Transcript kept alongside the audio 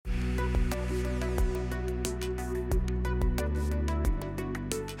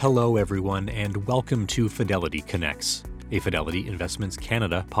Hello, everyone, and welcome to Fidelity Connects, a Fidelity Investments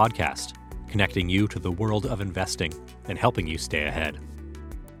Canada podcast, connecting you to the world of investing and helping you stay ahead.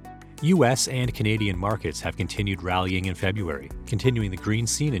 U.S. and Canadian markets have continued rallying in February, continuing the green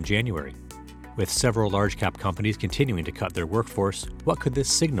scene in January. With several large-cap companies continuing to cut their workforce, what could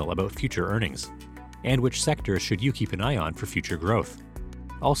this signal about future earnings? And which sectors should you keep an eye on for future growth?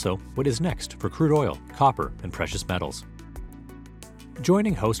 Also, what is next for crude oil, copper, and precious metals?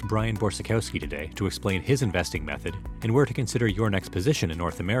 Joining host Brian Borsakowski today to explain his investing method and where to consider your next position in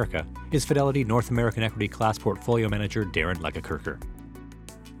North America is Fidelity North American Equity Class Portfolio Manager Darren Lekekircher.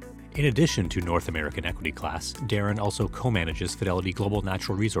 In addition to North American Equity Class, Darren also co-manages Fidelity Global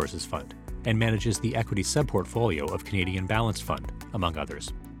Natural Resources Fund and manages the equity sub-portfolio of Canadian Balanced Fund, among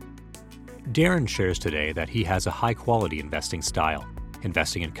others. Darren shares today that he has a high-quality investing style,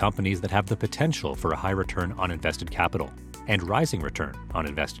 investing in companies that have the potential for a high return on invested capital and rising return on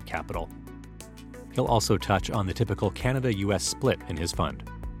invested capital. He'll also touch on the typical Canada-US split in his fund.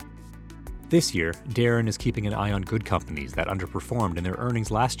 This year, Darren is keeping an eye on good companies that underperformed in their earnings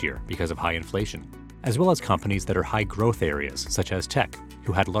last year because of high inflation, as well as companies that are high growth areas such as tech,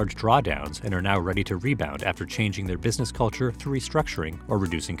 who had large drawdowns and are now ready to rebound after changing their business culture through restructuring or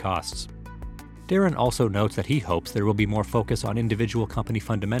reducing costs. Darren also notes that he hopes there will be more focus on individual company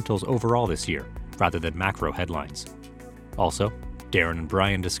fundamentals overall this year, rather than macro headlines. Also, Darren and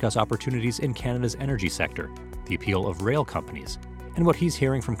Brian discuss opportunities in Canada's energy sector, the appeal of rail companies, and what he's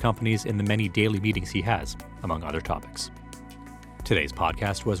hearing from companies in the many daily meetings he has, among other topics. Today's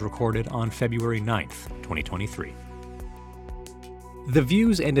podcast was recorded on February 9th, 2023. The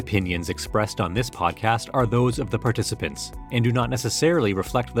views and opinions expressed on this podcast are those of the participants and do not necessarily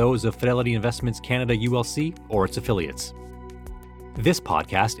reflect those of Fidelity Investments Canada ULC or its affiliates. This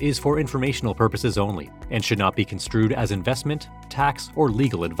podcast is for informational purposes only and should not be construed as investment, tax, or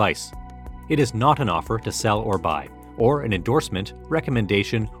legal advice. It is not an offer to sell or buy, or an endorsement,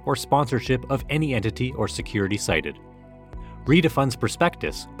 recommendation, or sponsorship of any entity or security cited. Read a fund's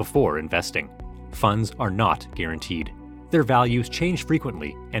prospectus before investing. Funds are not guaranteed. Their values change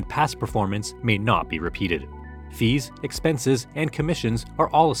frequently, and past performance may not be repeated. Fees, expenses, and commissions are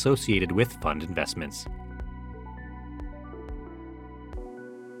all associated with fund investments.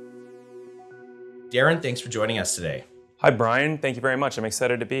 Darren, thanks for joining us today. Hi, Brian. Thank you very much. I'm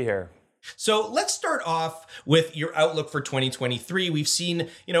excited to be here. So let's start off with your outlook for 2023. We've seen,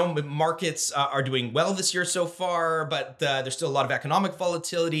 markets are doing well this year so far, but there's still a lot of economic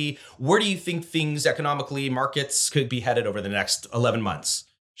volatility. Where do you think things economically, markets could be headed over the next 11 months?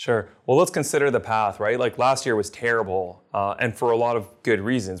 Sure. Well, let's consider the path, right? Like last year was terrible, and for a lot of good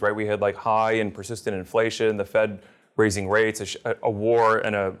reasons, right? We had like high and persistent inflation, the Fed raising rates, a war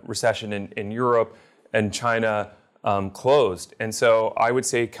and a recession in Europe, and China closed. And so I would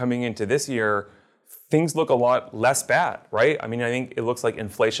say coming into this year, things look a lot less bad, right? I mean, I think it looks like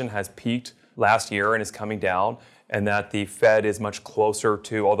inflation has peaked last year and is coming down, and that the Fed is much closer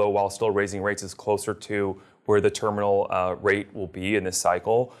to, although while still raising rates, is closer to where the terminal rate will be in this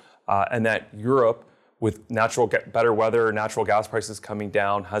cycle, and that Europe, with better weather, natural gas prices coming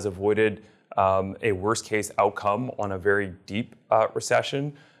down, has avoided a worst case outcome on a very deep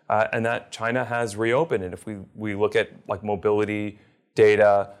recession, and that China has reopened. And if we look at like mobility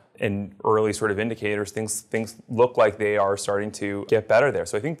data and early sort of indicators, things look like they are starting to get better there.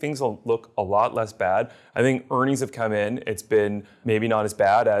 So I think things will look a lot less bad. I think earnings have come in. It's been maybe not as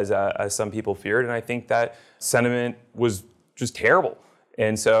bad as some people feared, and I think that sentiment was just terrible.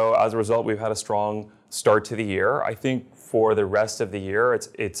 And so as a result, we've had a strong start to the year. I think for the rest of the year,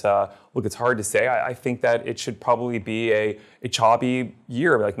 it's hard to say. I think that it should probably be a choppy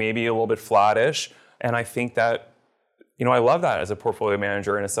year, like maybe a little bit flattish. And I think that, I love that as a portfolio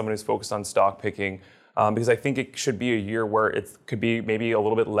manager and as someone who's focused on stock picking, because I think it should be a year where it could be maybe a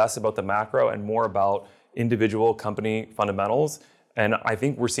little bit less about the macro and more about individual company fundamentals. And I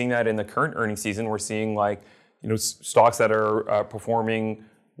think we're seeing that in the current earnings season. We're seeing stocks that are performing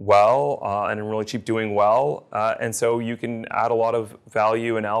well and really cheap, doing well, and so you can add a lot of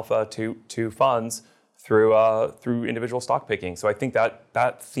value and alpha to funds through individual stock picking. So I think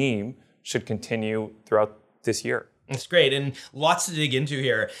that theme should continue throughout this year. That's great, and lots to dig into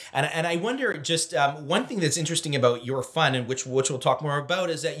here. And I wonder, just one thing that's interesting about your fund, and which we'll talk more about,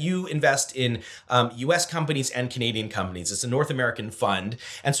 is that you invest in U.S. companies and Canadian companies. It's a North American fund,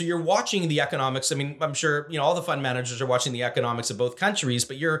 and so you're watching the economics. I mean, I'm sure all the fund managers are watching the economics of both countries,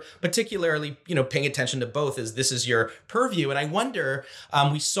 but you're particularly paying attention to both, as this is your purview. And I wonder,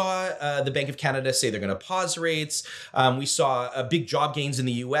 we saw the Bank of Canada say they're going to pause rates. We saw big job gains in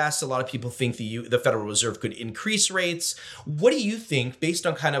the U.S. A lot of people think the Federal Reserve could increase rates. rates. What do you think, based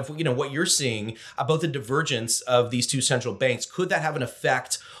on kind of, what you're seeing about the divergence of these two central banks, could that have an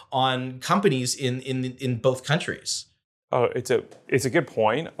effect on companies in both countries? Oh, it's a good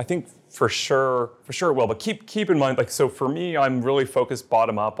point. I think for sure it will. But keep in mind, so for me, I'm really focused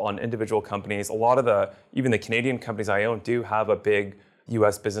bottom up on individual companies. A lot of even the Canadian companies I own do have a big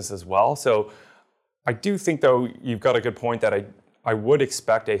U.S. business as well. So I do think, though, you've got a good point that I would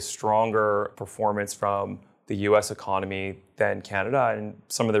expect a stronger performance from the U.S. economy than Canada, and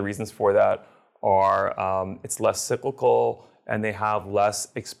some of the reasons for that are it's less cyclical, and they have less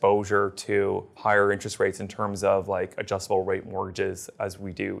exposure to higher interest rates in terms of adjustable rate mortgages as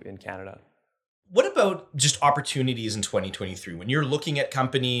we do in Canada. What about just opportunities in 2023? When you're looking at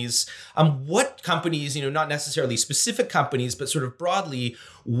companies, what companies, not necessarily specific companies, but sort of broadly,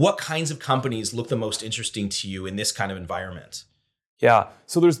 what kinds of companies look the most interesting to you in this kind of environment? Yeah,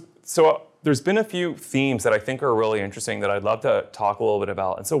 so there's been a few themes that I think are really interesting that I'd love to talk a little bit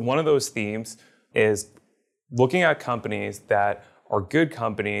about. And so one of those themes is looking at companies that are good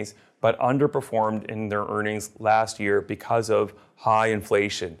companies but underperformed in their earnings last year because of high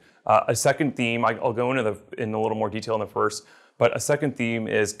inflation. A second theme, I'll go into in a little more detail in the first, but a second theme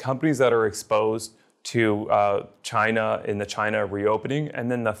is companies that are exposed to China in the China reopening.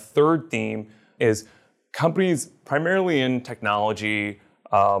 And then the third theme is companies primarily in technology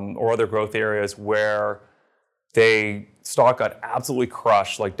or other growth areas where stock got absolutely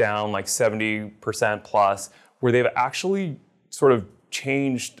crushed, down 70% plus, where they've actually sort of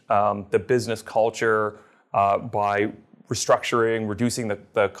changed the business culture by restructuring, reducing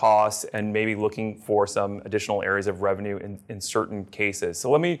the costs, and maybe looking for some additional areas of revenue in certain cases.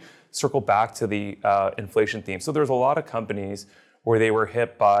 So let me circle back to the inflation theme. So there's a lot of companies where they were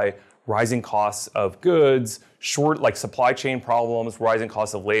hit by rising costs of goods, supply chain problems, rising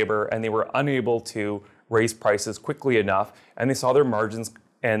costs of labor, and they were unable to raise prices quickly enough, and they saw their margins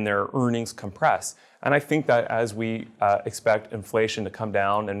and their earnings compress. And I think that as we expect inflation to come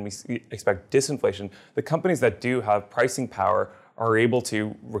down and we expect disinflation, the companies that do have pricing power are able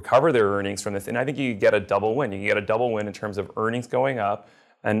to recover their earnings from this. And I think you get a double win. You get a double win in terms of earnings going up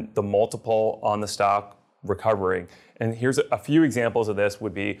and the multiple on the stock recovering. And here's a few examples of this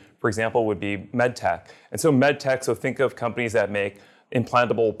would be MedTech. And so MedTech, so think of companies that make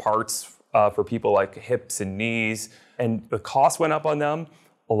implantable parts for people like hips and knees, and the cost went up on them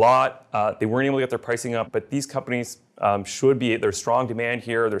a lot. They weren't able to get their pricing up, but these companies there's strong demand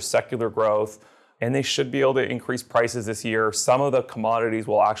here, there's secular growth, and they should be able to increase prices this year. Some of the commodities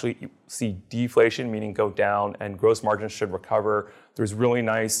will actually see deflation, meaning go down, and gross margins should recover. There's really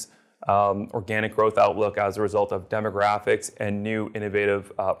nice organic growth outlook as a result of demographics and new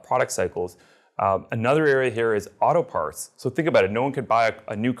innovative product cycles. Another area here is auto parts. So think about it. No one could buy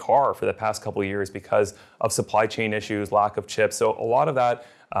a new car for the past couple of years because of supply chain issues, lack of chips. So a lot of that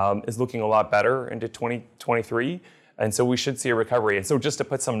is looking a lot better into 2023. And so we should see a recovery. And so just to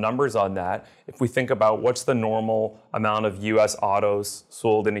put some numbers on that, if we think about what's the normal amount of US autos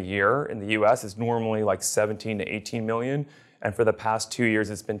sold in a year in the US is normally 17 to 18 million. And for the past 2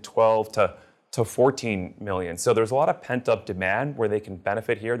 years, it's been 12 to 14 million. So there's a lot of pent-up demand where they can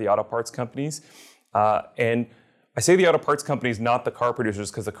benefit here, the auto parts companies. And I say the auto parts companies, not the car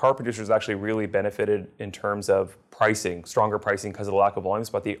producers, because the car producers actually really benefited in terms of pricing, stronger pricing because of the lack of volumes,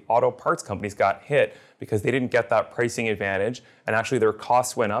 but the auto parts companies got hit because they didn't get that pricing advantage, and actually their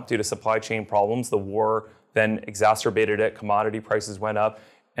costs went up due to supply chain problems. The war then exacerbated it, commodity prices went up,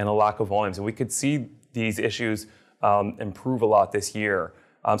 and a lack of volumes. And we could see these issues improve a lot this year.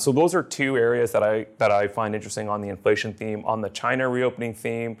 So those are two areas that I find interesting on the inflation theme. On the China reopening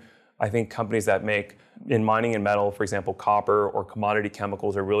theme, I think companies that make in mining and metal, for example, copper or commodity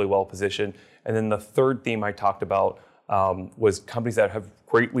chemicals, are really well positioned. And then the third theme I talked about was companies that have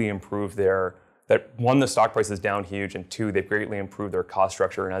greatly improved one, the stock price is down huge, and two, they've greatly improved their cost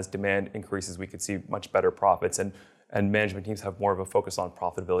structure. And as demand increases, we could see much better profits. And management teams have more of a focus on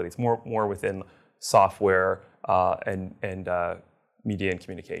profitability. It's more within software and media and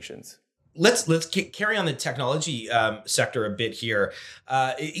communications. Let's carry on the technology sector a bit here,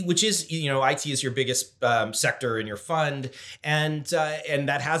 which is, IT is your biggest sector in your fund, and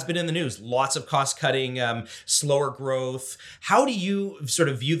that has been in the news. Lots of cost cutting, slower growth. How do you sort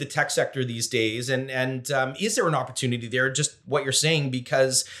of view the tech sector these days? And is there an opportunity there? Just what you're saying,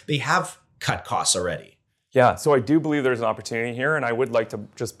 because they have cut costs already. Yeah, so I do believe there's an opportunity here, and I would like to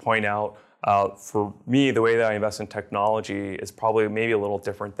just point out. For me, the way that I invest in technology is probably maybe a little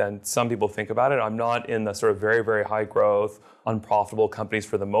different than some people think about it. I'm not in the sort of very, very high growth, unprofitable companies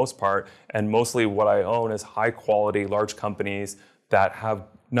for the most part. And mostly what I own is high quality, large companies that have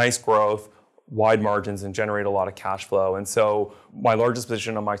nice growth, wide margins and generate a lot of cash flow. And so my largest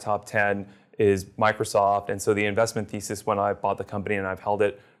position on my top 10 is Microsoft. And so the investment thesis when I bought the company, and I've held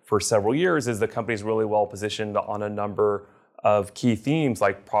it for several years, is the company's really well positioned on a number of key themes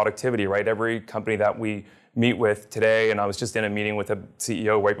like productivity, right? Every company that we meet with today, and I was just in a meeting with a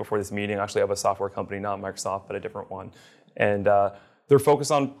CEO right before this meeting, actually I have a software company, not Microsoft, but a different one. And they're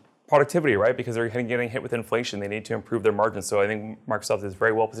focused on productivity, right? Because they're getting hit with inflation. They need to improve their margins. So I think Microsoft is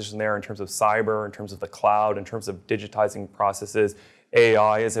very well positioned there in terms of cyber, in terms of the cloud, in terms of digitizing processes.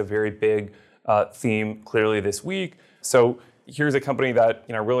 AI is a very big theme clearly this week. So here's a company that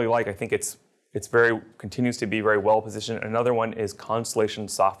I really like. I think it's continues to be very well positioned. Another one is Constellation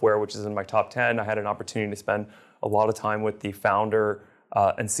Software, which is in my top 10. I had an opportunity to spend a lot of time with the founder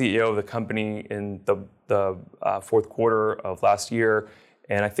and CEO of the company in the fourth quarter of last year.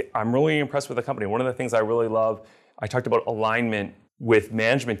 And I'm really impressed with the company. One of the things I really love, I talked about alignment with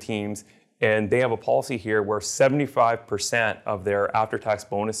management teams, and they have a policy here where 75% of their after-tax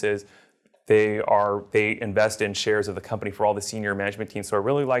bonuses, they invest in shares of the company for all the senior management teams. So I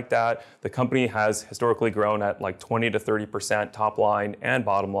really like that. The company has historically grown at like 20 to 30% top line and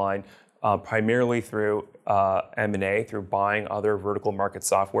bottom line, primarily through M&A, through buying other vertical market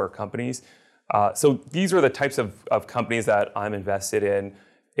software companies. So these are the types of companies that I'm invested in.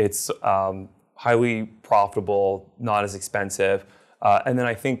 It's highly profitable, not as expensive. And then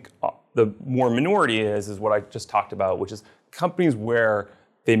I think the more minority is what I just talked about, which is companies where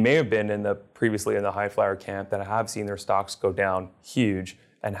they may have been previously in the high flyer camp that have seen their stocks go down huge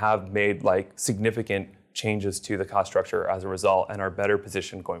and have made like significant changes to the cost structure as a result and are better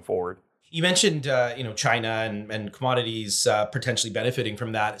positioned going forward. You mentioned, China and commodities potentially benefiting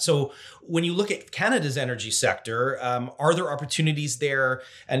from that. So when you look at Canada's energy sector, are there opportunities there?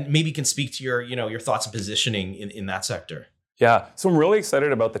 And maybe you can speak to your thoughts and positioning in that sector. Yeah, so I'm really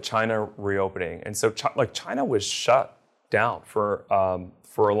excited about the China reopening. And so China was shut down for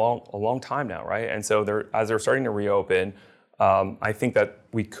a long time now, right? And so as they're starting to reopen, I think that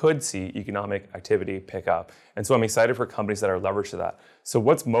we could see economic activity pick up. And so I'm excited for companies that are leveraged to that. So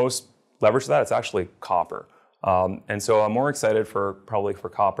what's most leverage to that, it's actually copper. And so I'm more excited probably for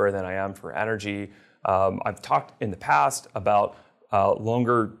copper than I am for energy. I've talked in the past about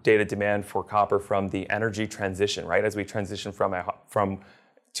longer dated demand for copper from the energy transition, right? As we transition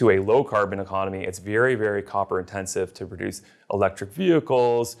to a low carbon economy, it's very, very copper intensive to produce electric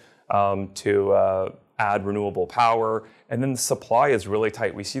vehicles, to add renewable power. And then the supply is really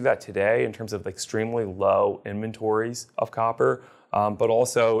tight. We see that today in terms of extremely low inventories of copper. But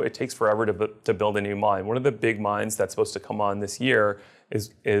also it takes forever to build a new mine. One of the big mines that's supposed to come on this year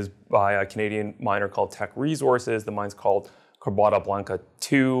is by a Canadian miner called Teck Resources. The mine's called Quebrada Blanca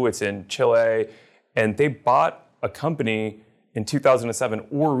 2. It's in Chile. And they bought a company in 2007,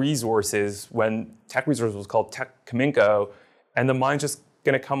 Ore Resources, when Teck Resources was called Teck Cominco. And the mine's just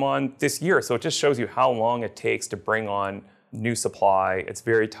going to come on this year. So it just shows you how long it takes to bring on new supply. It's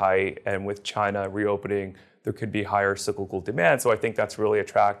very tight. And with China reopening, there could be higher cyclical demand. So I think that's really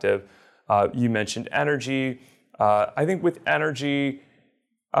attractive. You mentioned energy. I think with energy,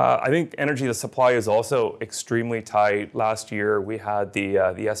 the supply is also extremely tight. Last year, we had the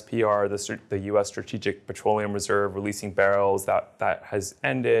SPR, the U.S. Strategic Petroleum Reserve, releasing barrels. That has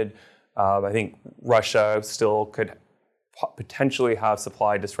ended. I think Russia still could potentially have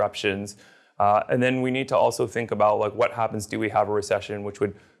supply disruptions. And then we need to also think about what happens. Do we have a recession, which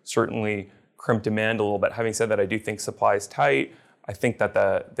would certainly crimp demand a little bit. Having said that, I do think supply is tight. I think that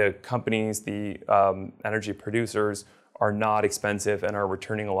the companies, the energy producers are not expensive and are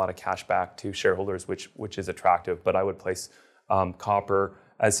returning a lot of cash back to shareholders, which is attractive. But I would place copper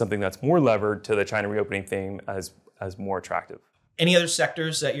as something that's more levered to the China reopening theme as more attractive. Any other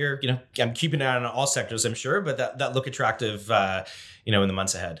sectors that I'm keeping an eye on all sectors, I'm sure, but that look attractive, in the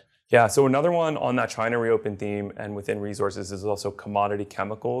months ahead? Yeah, so another one on that China reopen theme and within resources is also commodity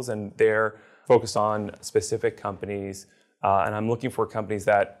chemicals, and they're focused on specific companies. And I'm looking for companies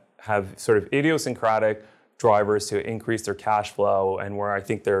that have sort of idiosyncratic drivers to increase their cash flow, and where I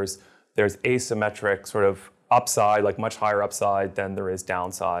think there's asymmetric sort of upside, like much higher upside than there is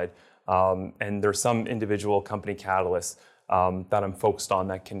downside. And there's some individual company catalysts that I'm focused on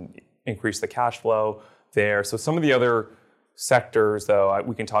that can increase the cash flow there. So some of the other sectors, though,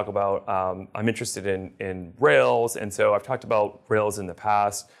 we can talk about. I'm interested in rails, and so I've talked about rails in the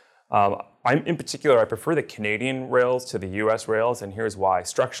past. In particular, I prefer the Canadian rails to the U.S. rails, and here's why.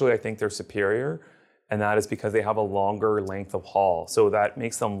 Structurally, I think they're superior, and that is because they have a longer length of haul, so that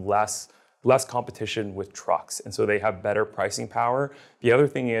makes them less competition with trucks, and so they have better pricing power. The other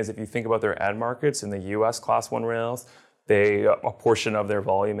thing is, if you think about their end markets in the U.S. Class 1 rails, A portion of their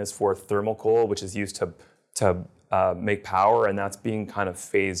volume is for thermal coal, which is used to make power, and that's being kind of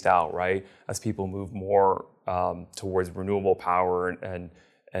phased out, right? As people move more towards renewable power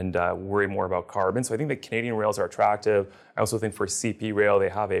and worry more about carbon. So I think the Canadian rails are attractive. I also think for CP Rail, they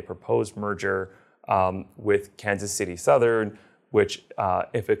have a proposed merger with Kansas City Southern, which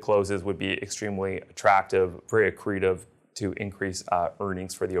if it closes would be extremely attractive, very accretive to increase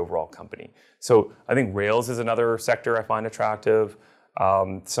earnings for the overall company. So I think rails is another sector I find attractive.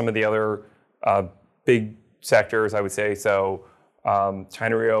 Some of the other big sectors, I would say, so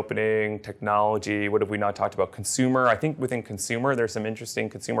China reopening, technology, what have we not talked about? Consumer, I think within consumer, there's some interesting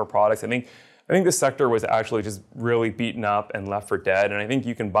consumer products. I think this sector was actually just really beaten up and left for dead. And I think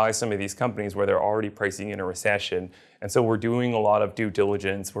you can buy some of these companies where they're already pricing in a recession. And so we're doing a lot of due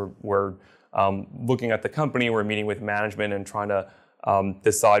diligence. We're looking at the company, we're meeting with management and trying to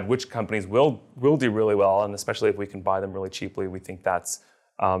decide which companies will do really well. And especially if we can buy them really cheaply, we think that's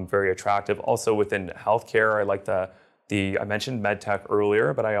very attractive. Also within healthcare, I like I mentioned medtech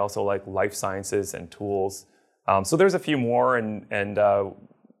earlier, but I also like life sciences and tools. So there's a few more, and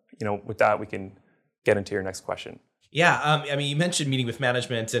with that we can get into your next question. Yeah, you mentioned meeting with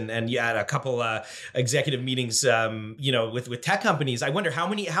management, and you had a couple executive meetings, with tech companies. I wonder how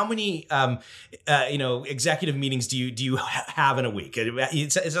many executive meetings do you have in a week?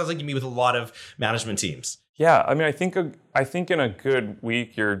 It sounds like you meet with a lot of management teams. Yeah, I think in a good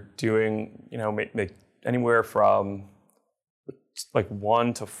week you're doing anywhere from like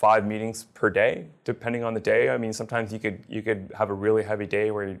 1 to 5 meetings per day, depending on the day. Sometimes you could have a really heavy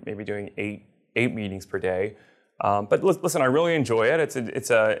day where you're maybe doing eight meetings per day. But listen, I really enjoy it.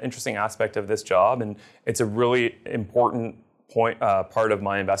 It's an interesting aspect of this job, and it's a really important part of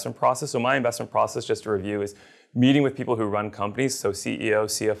my investment process. So my investment process, just to review, is meeting with people who run companies, so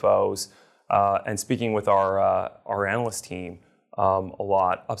CEOs, CFOs, and speaking with our analyst team a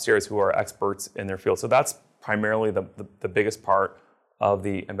lot upstairs who are experts in their field. So that's primarily the biggest part of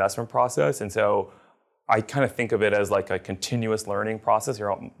the investment process. And so I kind of think of it as like a continuous learning process.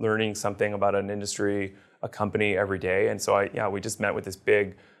 You're learning something about an industry, a company every day. And so we just met with this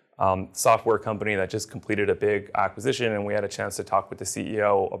big software company that just completed a big acquisition, and we had a chance to talk with the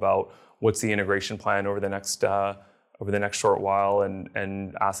CEO about what's the integration plan over the next short while,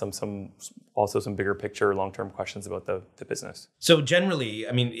 and ask them some bigger picture, long-term questions about the business. So generally,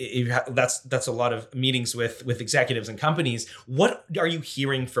 that's a lot of meetings with executives and companies. What are you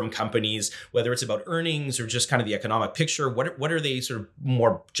hearing from companies, whether it's about earnings or just kind of the economic picture? What are they sort of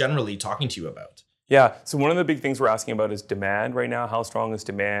more generally talking to you about? Yeah, so one of the big things we're asking about is demand right now. How strong is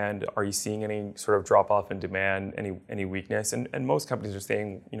demand? Are you seeing any sort of drop off in demand, any weakness? And most companies are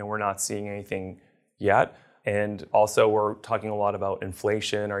saying, we're not seeing anything yet. And also we're talking a lot about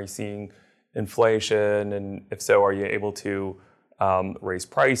inflation. Are you seeing inflation? And if so, are you able to raise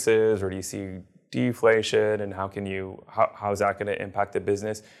prices, or do you see deflation? And how is that going to impact the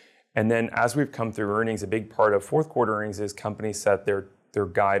business? And then as we've come through earnings, a big part of fourth quarter earnings is companies set their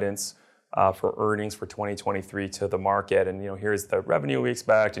guidance for earnings for 2023 to the market. And here's the revenue we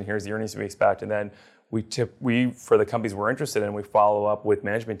expect, and here's the earnings we expect. And then we for the companies we're interested in, we follow up with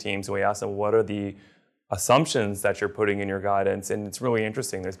management teams and we ask them, what are the assumptions that you're putting in your guidance? And it's really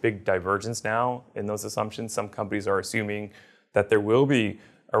interesting. There's big divergence now in those assumptions. Some companies are assuming that there will be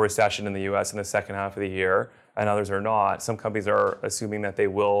a recession in the US in the second half of the year, and others are not. Some companies are assuming that they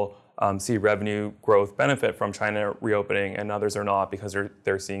will see revenue growth benefit from China reopening, and others are not because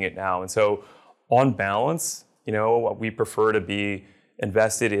they're seeing it now. And so on balance, we prefer to be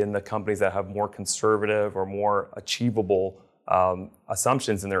invested in the companies that have more conservative or more achievable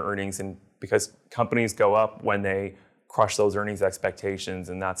assumptions in their earnings, and because companies go up when they crush those earnings expectations,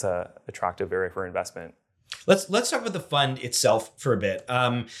 and that's an attractive area for investment. Let's talk about the fund itself for a bit.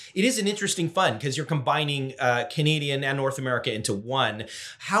 It is an interesting fund because you're combining Canadian and North America into one.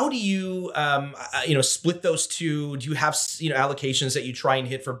 How do you split those two? Do you have allocations that you try and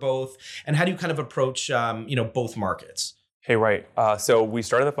hit for both? And how do you kind of approach both markets? Hey, right. So we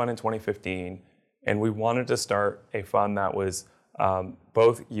started the fund in 2015, and we wanted to start a fund that was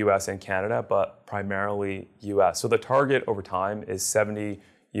both US and Canada, but primarily US. So the target over time is 70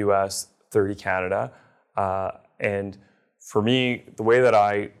 US, 30 Canada. And for me, the way that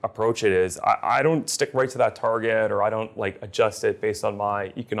I approach it is I don't stick right to that target, or I don't adjust it based on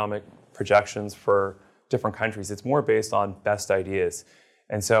my economic projections for different countries. It's more based on best ideas.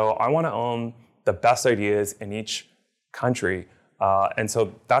 And so I want to own the best ideas in each country. And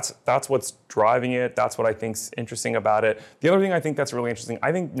so that's what's driving it. That's what I think's interesting about it. The other thing I think that's really interesting,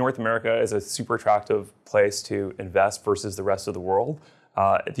 I think North America is a super attractive place to invest versus the rest of the world.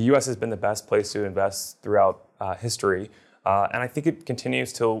 The US has been the best place to invest throughout history. And I think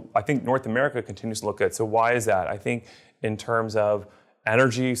I think North America continues to look good. So why is that? I think in terms of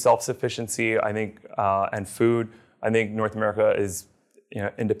energy self-sufficiency, I think, and food, I think North America is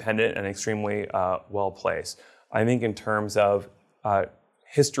independent and extremely well-placed. I think in terms of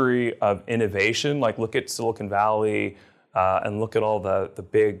history of innovation, like look at Silicon Valley and look at all the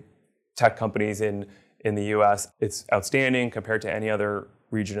big tech companies in the US, it's outstanding compared to any other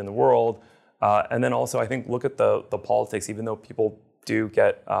region in the world. And then also, I think, look at the politics. Even though people do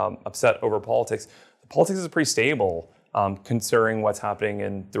get upset over politics, the politics is pretty stable considering what's happening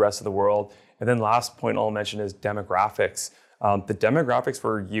in the rest of the world. And then last point I'll mention is demographics. The demographics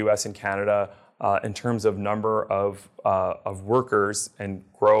for US and Canada in terms of number of workers and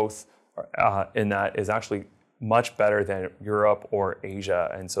growth in that is actually much better than Europe or Asia.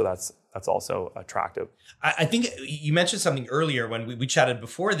 And so that's also attractive. I think you mentioned something earlier when we chatted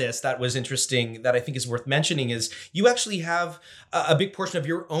before this that was interesting that I think is worth mentioning is you actually have a big portion of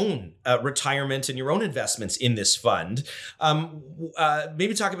your own retirement and your own investments in this fund.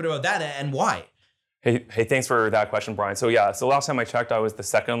 Maybe talk a bit about that and why. Hey, thanks for that question, Brian. So last time I checked, I was the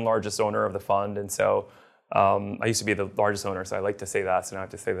second largest owner of the fund. And so I used to be the largest owner, so I like to say that, so now I have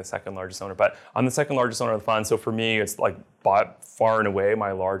to say the second largest owner. But I'm the second largest owner of the fund, so for me, it's like by far and away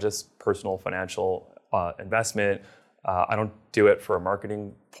my largest personal financial investment. I don't do it for a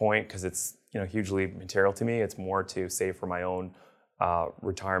marketing point because it's hugely material to me. It's more to save for my own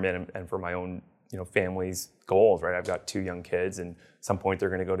retirement and for my own family's goals, right? I've got 2 young kids, and at some point they're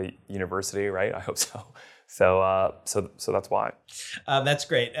going to go to university, right? I hope so. So that's why. That's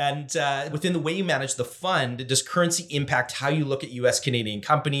great. And within the way you manage the fund, does currency impact how you look at U.S. Canadian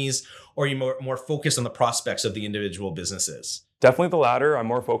companies, or are you more focused on the prospects of the individual businesses? Definitely the latter. I'm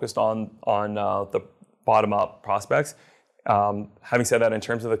more focused on the bottom-up prospects. Having said that, in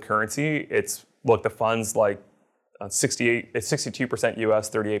terms of the currency, the fund's like 62%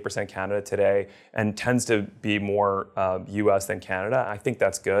 US, 38% Canada today, and tends to be more US than Canada. I think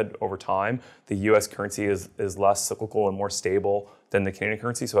that's good over time. The US currency is less cyclical and more stable than the Canadian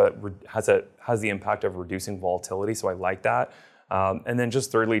currency, so it has the impact of reducing volatility. So I like that. And then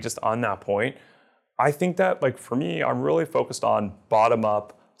just thirdly, just on that point, I think that for me, I'm really focused on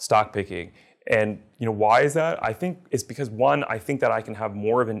bottom-up stock picking. And why is that? I think it's because one, I think that I can have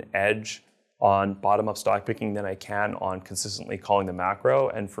more of an edge on bottom-up stock picking than I can on consistently calling the macro.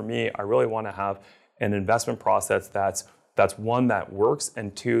 And for me, I really want to have an investment process that's one that works,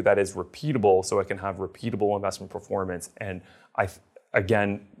 and two that is repeatable, so I can have repeatable investment performance. And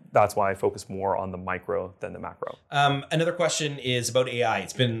that's why I focus more on the micro than the macro. Another question is about AI.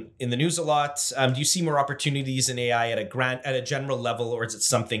 It's been in the news a lot. Do you see more opportunities in AI at a general level, or is it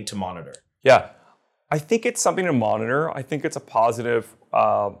something to monitor? Yeah, I think it's something to monitor. I think it's a positive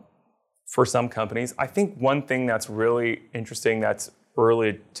for some companies. I think one thing that's really interesting that's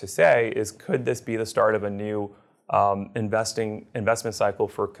early to say is, could this be the start of a new investment cycle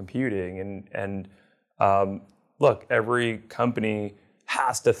for computing? And look, every company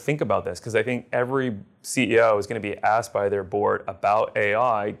has to think about this, because I think every CEO is going to be asked by their board about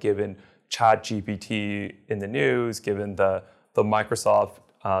AI, given ChatGPT in the news, given the Microsoft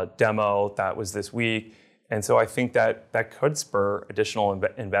demo that was this week. And so I think that could spur additional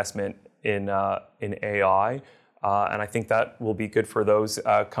investment in AI, and I think that will be good for those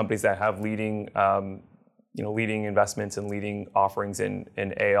companies that have leading investments and leading offerings in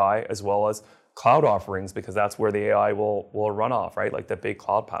AI, as well as cloud offerings, because that's where the AI will run off, right? Like the big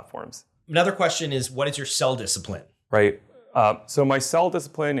cloud platforms. Another question is, what is your sell discipline? Right. So my sell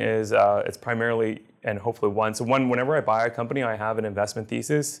discipline is it's primarily, and hopefully whenever I buy a company, I have an investment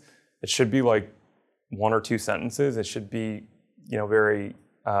thesis. It should be like 1 or 2 sentences. It should be very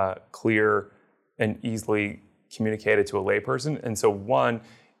clear and easily communicated to a layperson. And so one,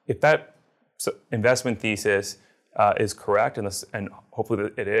 if that investment thesis is correct, and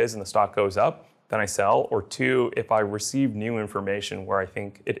hopefully it is, and the stock goes up, then I sell. Or 2, if I receive new information where I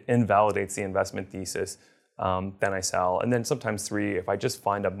think it invalidates the investment thesis, then I sell. And then sometimes 3, if I just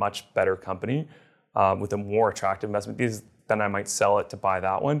find a much better company with a more attractive investment thesis, then I might sell it to buy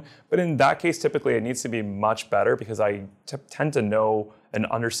that one. But in that case, typically it needs to be much better, because I tend to know and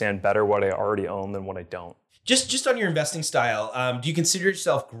understand better what I already own than what I don't. Just on your investing style, do you consider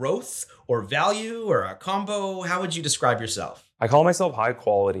yourself growth or value or a combo? How would you describe yourself? I call myself high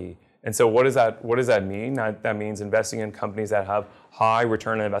quality. And so what does that mean? That means investing in companies that have high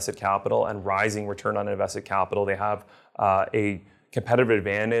return on invested capital and rising return on invested capital. They have a competitive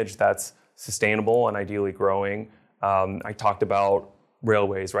advantage that's sustainable and ideally growing. I talked about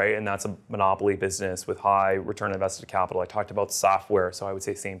railways, right? And that's a monopoly business with high return on invested capital. I talked about software, so I would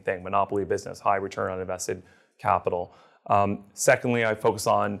say same thing. Monopoly business, high return on invested capital. Secondly, I focus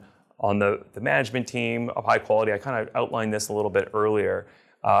on the management team of high quality. I kind of outlined this a little bit earlier.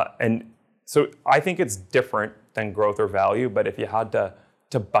 And so I think it's different than growth or value, but if you had to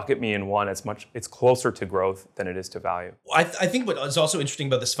bucket me in one, it's closer to growth than it is to value. I think what is also interesting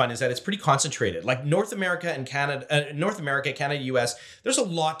about this fund is that it's pretty concentrated. Like North America, Canada, US, there's a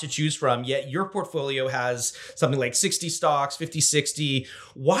lot to choose from, yet your portfolio has something like 60 stocks, 50, 60.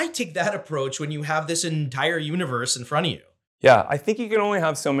 Why take that approach when you have this entire universe in front of you? Yeah, I think you can only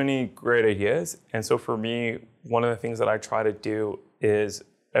have so many great ideas. And so for me, one of the things that I try to do is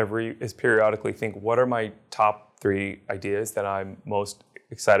periodically think, what are my top 3 ideas that I'm most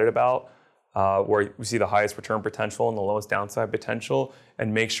excited about, where we see the highest return potential and the lowest downside potential,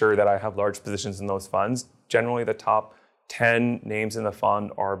 and make sure that I have large positions in those funds. Generally, the top 10 names in the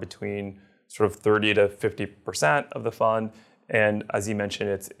fund are between sort of 30 to 50% of the fund. And as you mentioned,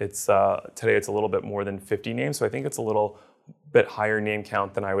 it's today it's a little bit more than 50 names. So I think it's a little bit higher name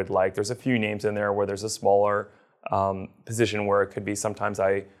count than I would like. There's a few names in there where there's a smaller position where it could be sometimes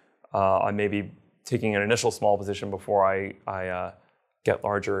I may be taking an initial small position before I get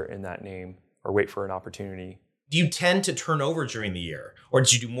larger in that name or wait for an opportunity. Do you tend to turn over during the year, or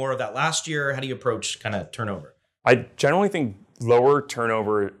did you do more of that last year? How do you approach kind of turnover? I generally think lower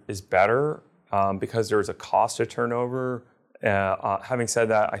turnover is better because there's a cost to turnover. Having said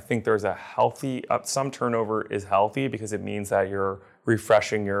that, I think there's a healthy, some turnover is healthy because it means that you're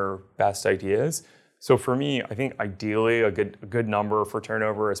refreshing your best ideas. So for me, I think ideally a good number for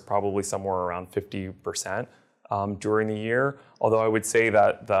turnover is probably somewhere around 50% during the year. Although I would say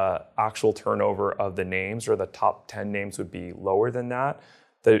that the actual turnover of the names or the top 10 names would be lower than that.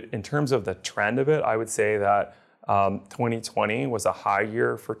 In terms of the trend of it, I would say that 2020 was a high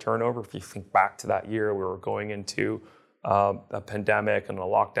year for turnover. If you think back to that year, we were going into a pandemic and a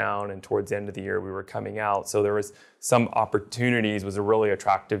lockdown, and towards the end of the year we were coming out. So there was some opportunities. It was a really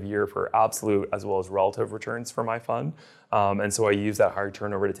attractive year for absolute as well as relative returns for my fund. And so I used that higher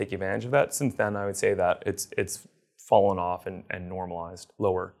turnover to take advantage of that. Since then, I would say that it's fallen off and normalized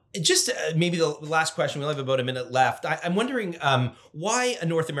lower. Just maybe the last question, we'll have about a minute left. I'm wondering why a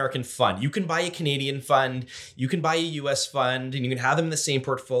North American fund? You can buy a Canadian fund, you can buy a US fund, and you can have them in the same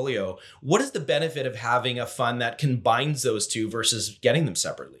portfolio. What is the benefit of having a fund that combines those two versus getting them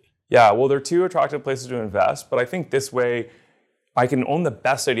separately? Yeah, well, they're two attractive places to invest, but I think this way I can own the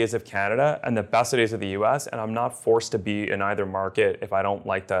best ideas of Canada and the best ideas of the US, and I'm not forced to be in either market if I don't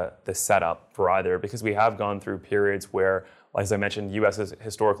like the setup for either, because we have gone through periods where, as I mentioned, US has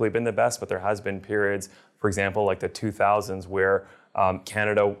historically been the best, but there has been periods, for example, like the 2000s, where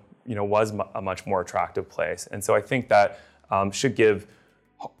Canada, was a much more attractive place. And so I think that should give,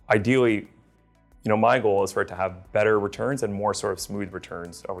 ideally, my goal is for it to have better returns and more sort of smooth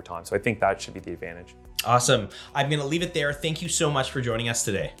returns over time. So I think that should be the advantage. Awesome. I'm going to leave it there. Thank you so much for joining us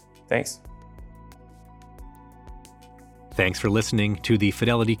today. Thanks. Thanks for listening to the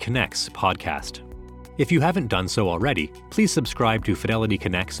Fidelity Connects podcast. If you haven't done so already, please subscribe to Fidelity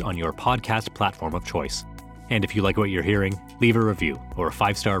Connects on your podcast platform of choice. And if you like what you're hearing, leave a review or a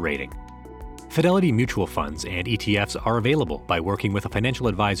 5-star rating. Fidelity mutual funds and ETFs are available by working with a financial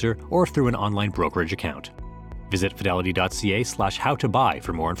advisor or through an online brokerage account. Visit fidelity.ca/how-to-buy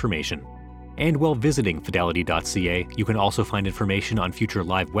for more information. And while visiting fidelity.ca, you can also find information on future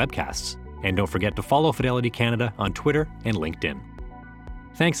live webcasts. And don't forget to follow Fidelity Canada on Twitter and LinkedIn.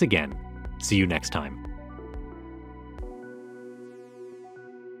 Thanks again. See you next time.